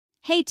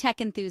Hey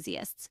tech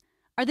enthusiasts!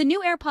 Are the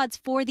new AirPods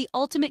 4 the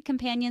ultimate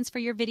companions for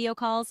your video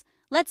calls?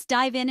 Let's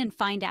dive in and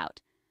find out.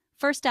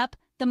 First up,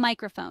 the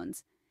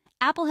microphones.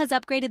 Apple has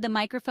upgraded the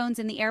microphones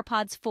in the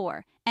AirPods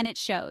 4, and it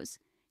shows.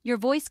 Your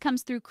voice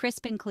comes through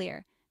crisp and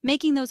clear,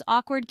 making those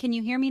awkward "can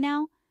you hear me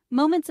now"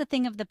 moments a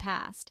thing of the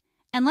past.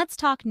 And let's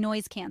talk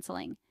noise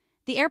canceling.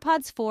 The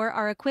AirPods 4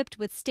 are equipped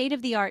with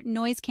state-of-the-art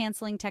noise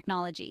canceling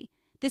technology.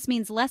 This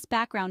means less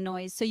background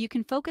noise so you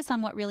can focus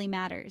on what really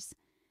matters.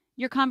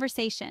 Your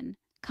conversation.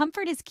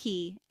 Comfort is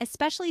key,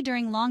 especially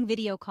during long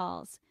video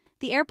calls.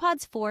 The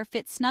AirPods 4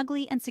 fit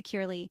snugly and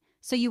securely,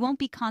 so you won't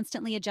be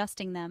constantly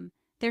adjusting them.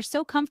 They're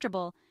so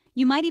comfortable,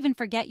 you might even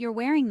forget you're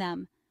wearing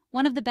them.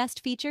 One of the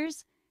best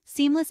features?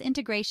 Seamless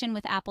integration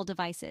with Apple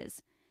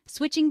devices.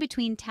 Switching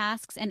between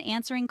tasks and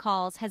answering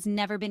calls has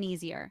never been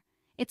easier.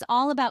 It's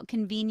all about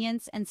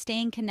convenience and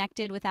staying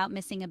connected without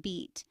missing a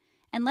beat.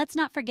 And let's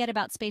not forget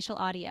about spatial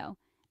audio.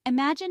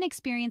 Imagine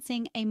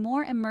experiencing a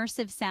more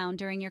immersive sound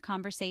during your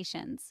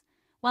conversations.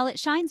 While it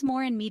shines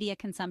more in media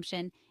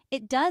consumption,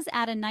 it does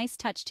add a nice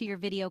touch to your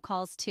video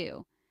calls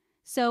too.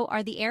 So,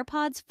 are the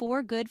AirPods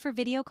 4 good for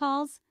video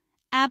calls?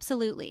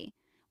 Absolutely.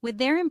 With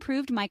their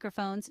improved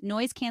microphones,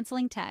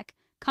 noise-canceling tech,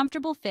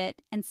 comfortable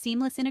fit, and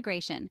seamless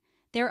integration,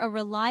 they're a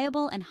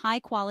reliable and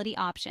high-quality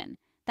option.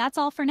 That's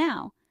all for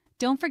now.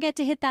 Don't forget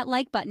to hit that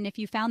like button if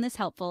you found this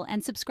helpful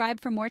and subscribe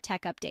for more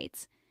tech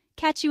updates.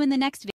 Catch you in the next video.